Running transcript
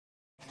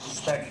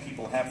respect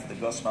people have for the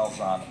Gus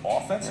Malzahn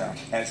offense,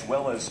 as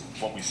well as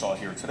what we saw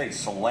here today,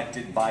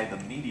 selected by the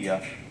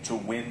media to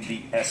win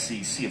the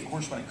SEC. Of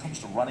course, when it comes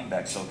to running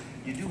back, so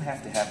you do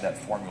have to have that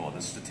formula,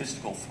 the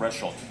statistical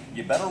threshold.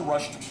 You better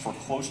rush for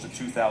close to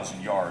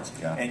 2,000 yards,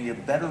 and you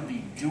better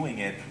be doing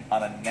it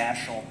on a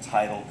national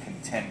title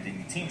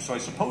contending team. So I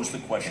suppose the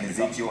question is,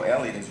 Ezekiel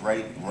Elliott is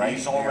right.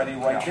 He's already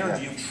right there.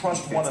 Do you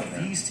trust one of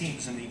these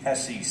teams in the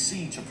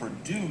SEC to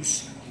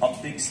produce a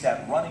big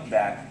stat running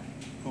back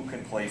who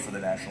can play for the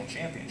national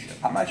championship?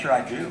 I'm not sure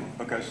I do,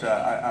 because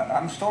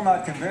I'm still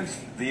not convinced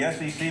the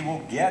SEC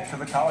will get to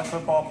the college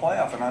football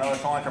playoff. And I know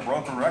it's only like a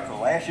broken record.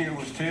 Last year it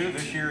was 2,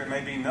 this year it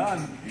may be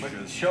none. But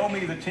show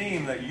me the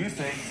team that you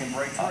think can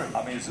break through.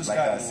 I mean, is this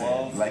guy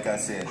like I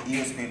said,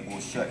 ESPN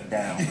will shut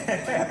down.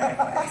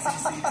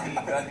 SEC team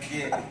got to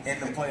get in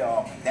the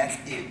playoff. That's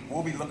it.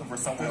 We'll be looking for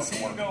someone else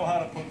to work. Does he know how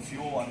to put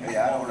fuel on his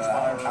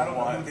I don't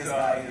know who this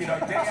guy is.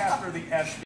 Day after the